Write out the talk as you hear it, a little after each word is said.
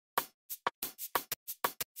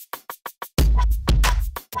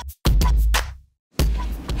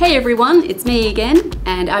Hey everyone, it's me again,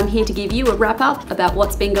 and I'm here to give you a wrap up about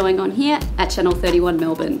what's been going on here at Channel 31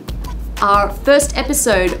 Melbourne. Our first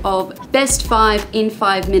episode of Best 5 in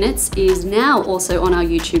 5 Minutes is now also on our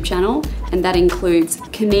YouTube channel, and that includes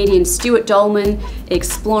comedian Stuart Dolman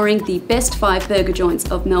exploring the best 5 burger joints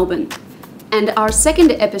of Melbourne. And our second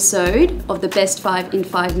episode of the Best 5 in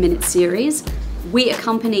 5 Minutes series, we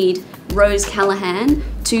accompanied Rose Callahan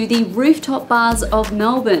to the rooftop bars of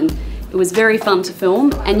Melbourne. It was very fun to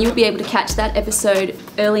film, and you'll be able to catch that episode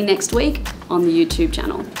early next week on the YouTube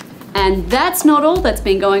channel. And that's not all that's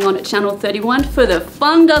been going on at Channel 31, for the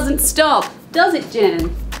fun doesn't stop, does it,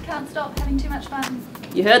 Jen? Can't stop having too much fun.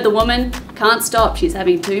 You heard the woman, can't stop, she's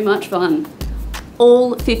having too much fun.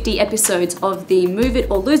 All 50 episodes of the Move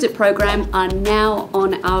It or Lose It program are now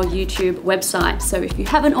on our YouTube website. So if you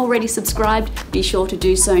haven't already subscribed, be sure to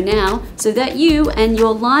do so now, so that you and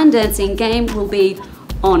your line dancing game will be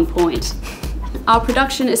on point. Our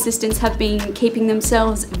production assistants have been keeping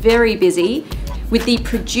themselves very busy with the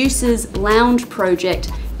Producers Lounge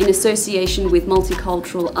project in association with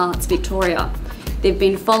Multicultural Arts Victoria. They've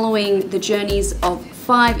been following the journeys of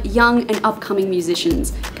 5 young and upcoming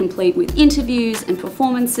musicians, complete with interviews and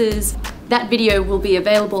performances. That video will be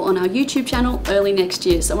available on our YouTube channel early next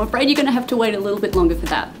year, so I'm afraid you're gonna have to wait a little bit longer for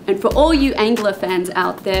that. And for all you angler fans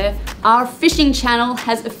out there, our fishing channel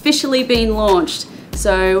has officially been launched.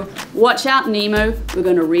 So watch out, Nemo, we're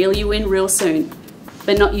gonna reel you in real soon.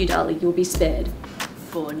 But not you, darling, you'll be spared.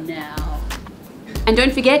 For now. And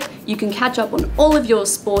don't forget, you can catch up on all of your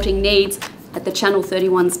sporting needs at the Channel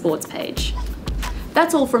 31 Sports page.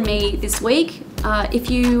 That's all from me this week. If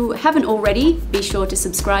you haven't already, be sure to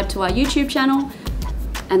subscribe to our YouTube channel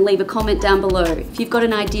and leave a comment down below. If you've got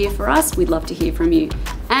an idea for us, we'd love to hear from you.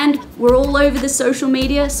 And we're all over the social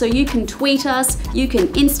media, so you can tweet us, you can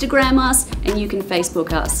Instagram us, and you can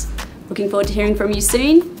Facebook us. Looking forward to hearing from you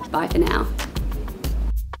soon. Bye for now.